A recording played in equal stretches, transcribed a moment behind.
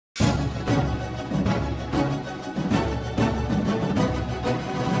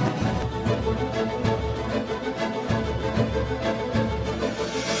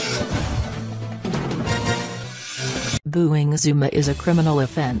Booing Zuma is a criminal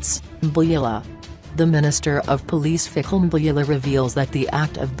offense, Mbalula. The Minister of Police Mbalula reveals that the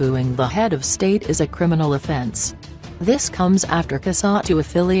act of booing the head of state is a criminal offense. This comes after COSATU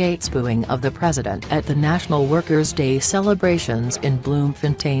affiliates booing of the president at the National Workers' Day celebrations in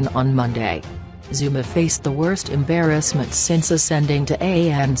Bloemfontein on Monday. Zuma faced the worst embarrassment since ascending to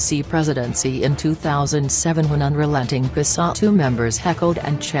ANC presidency in 2007 when unrelenting COSATU members heckled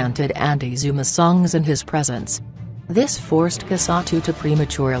and chanted anti-Zuma songs in his presence. This forced COSATU to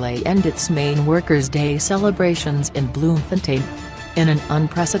prematurely end its main Workers' Day celebrations in Bloemfontein. In an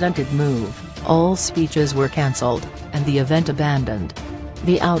unprecedented move, all speeches were cancelled, and the event abandoned.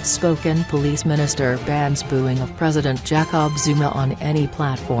 The outspoken police minister bans booing of President Jacob Zuma on any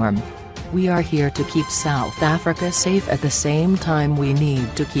platform. "We are here to keep South Africa safe at the same time we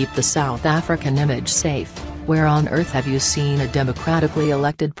need to keep the South African image safe. Where on earth have you seen a democratically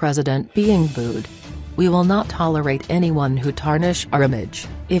elected president being booed? We will not tolerate anyone who tarnish our image.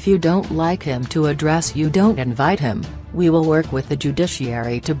 If you don't like him to address you, don't invite him. We will work with the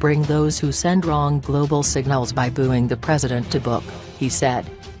judiciary to bring those who send wrong global signals by booing the president to book," he said.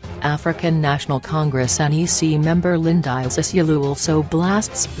 African National Congress NEC member Lindiwe Sisulu also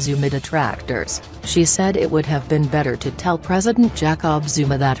blasts Zuma detractors. She said it would have been better to tell President Jacob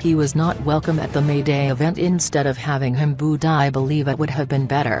Zuma that he was not welcome at the May Day event instead of having him booed. "I believe it would have been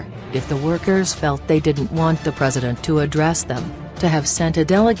better, if the workers felt they didn't want the president to address them, to have sent a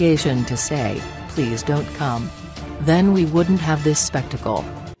delegation to say, 'Please don't come.' Then we wouldn't have this spectacle."